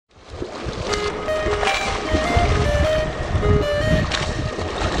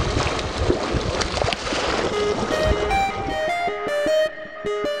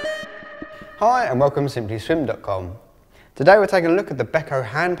Hi and welcome to simplyswim.com. Today we're taking a look at the Beco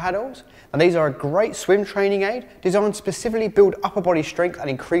hand paddles. And these are a great swim training aid designed to specifically build upper body strength and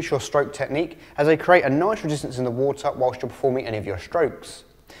increase your stroke technique as they create a nice resistance in the water whilst you're performing any of your strokes.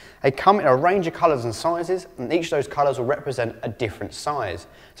 They come in a range of colours and sizes, and each of those colours will represent a different size.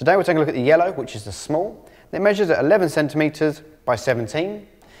 Today we're taking a look at the yellow, which is the small. It measures at 11 centimetres by 17.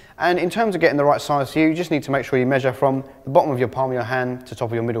 And in terms of getting the right size for you, you just need to make sure you measure from the bottom of your palm of your hand to top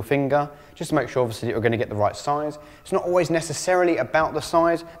of your middle finger, just to make sure obviously that you're going to get the right size. It's not always necessarily about the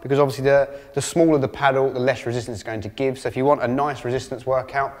size, because obviously the smaller the paddle, the less resistance it's going to give. So if you want a nice resistance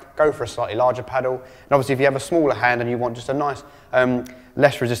workout, go for a slightly larger paddle. And obviously if you have a smaller hand and you want just a nice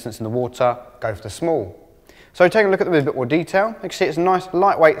less resistance in the water, go for the small. So taking a look at them in a bit more detail, you can see it's a nice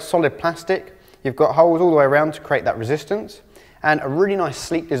lightweight solid plastic. You've got holes all the way around to create that resistance. And a really nice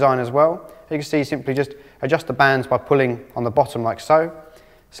sleek design as well. You can see you simply just adjust the bands by pulling on the bottom like so.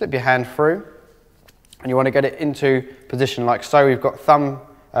 Slip your hand through and you want to get it into position like so. We've got thumb,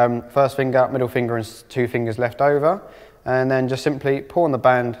 first finger, middle finger and two fingers left over. And then just simply pull on the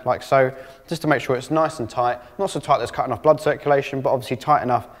band like so, just to make sure it's nice and tight. Not so tight that it's cutting off blood circulation, but obviously tight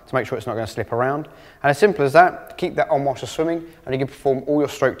enough to make sure it's not going to slip around. And as simple as that, keep that on whilst you're swimming and you can perform all your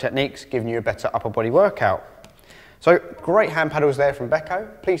stroke techniques, giving you a better upper body workout. So great hand paddles there from Beco.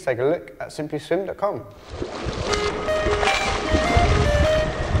 Please take a look at simplyswim.com.